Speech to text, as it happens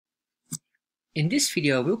In this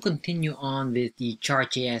video, we'll continue on with the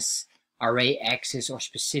Chart.js array access, or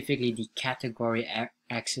specifically the category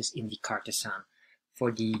access in the Cartesian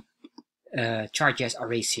for the Chart.js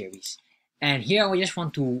array series. And here I just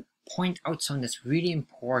want to point out something that's really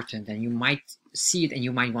important, and you might see it and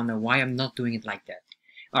you might wonder why I'm not doing it like that.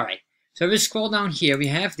 Alright, so if we scroll down here, we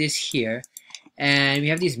have this here, and we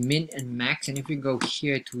have these min and max, and if we go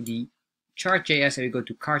here to the Chart.js, and we go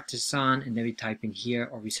to Cartesian, and then we type in here,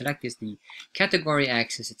 or we select this, the category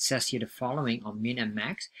access, it says here the following on min and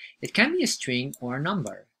max. It can be a string or a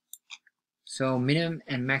number. So minimum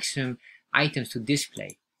and maximum items to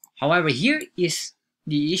display. However, here is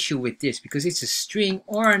the issue with this, because it's a string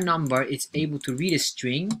or a number, it's able to read a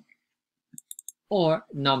string or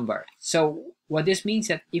number. So what this means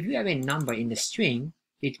that if you have a number in the string,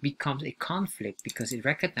 it becomes a conflict because it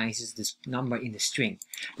recognizes this number in the string.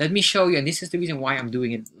 Let me show you, and this is the reason why I'm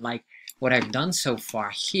doing it like what I've done so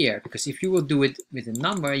far here, because if you will do it with a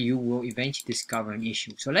number, you will eventually discover an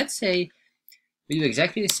issue. So let's say we do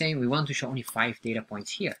exactly the same. We want to show only 5 data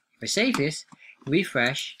points here. If I save this,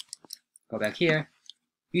 refresh, go back here,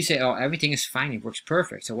 you say, oh, everything is fine, it works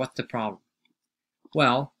perfect. So what's the problem?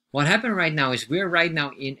 Well, what happened right now is we're right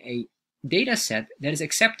now in a data set that is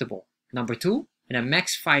acceptable. Number 2, and a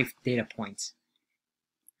max 5 data points.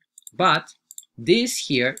 But this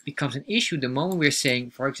here becomes an issue the moment we're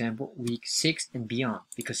saying, for example, week 6 and beyond.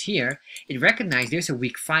 Because here, it recognizes there's a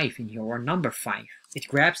week 5 in here, or number 5. It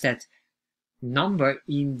grabs that number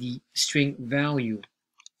in the string value.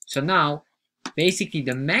 So now, basically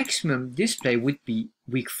the maximum display would be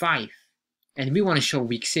week 5. And we want to show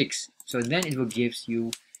week 6. So then it will give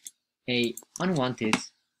you a unwanted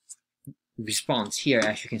response here.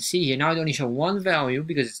 As you can see here, now it only shows one value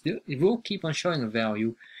because it will keep on showing a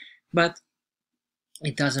value, but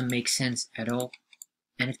it doesn't make sense at all,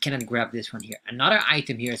 and it cannot grab this one here. Another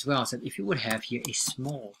item here as well is that if you would have here a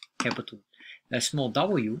small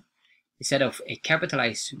W instead of a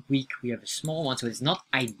capitalized week, we have a small one, so it's not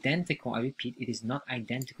identical. I repeat, it is not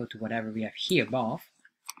identical to whatever we have here above.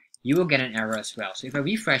 You will get an error as well. So if I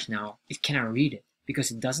refresh now, it cannot read it because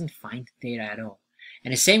it doesn't find data at all.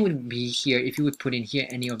 And the same would be here. If you would put in here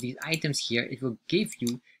any of these items here, it will give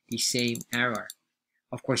you the same error.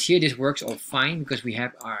 Of course, here this works all fine because we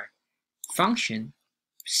have our function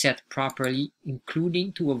set properly,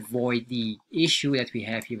 including to avoid the issue that we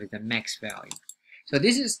have here with the max value. So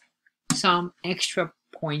this is some extra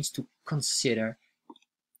points to consider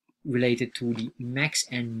related to the max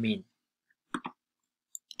and min.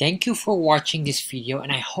 Thank you for watching this video,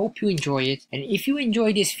 and I hope you enjoy it. And if you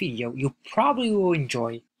enjoy this video, you probably will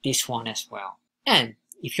enjoy this one as well. And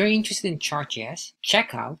if you're interested in Chart.js,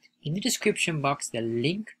 check out in the description box the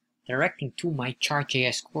link directing to my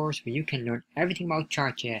Chart.js course where you can learn everything about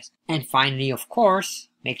Chart.js. And finally, of course,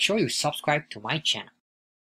 make sure you subscribe to my channel.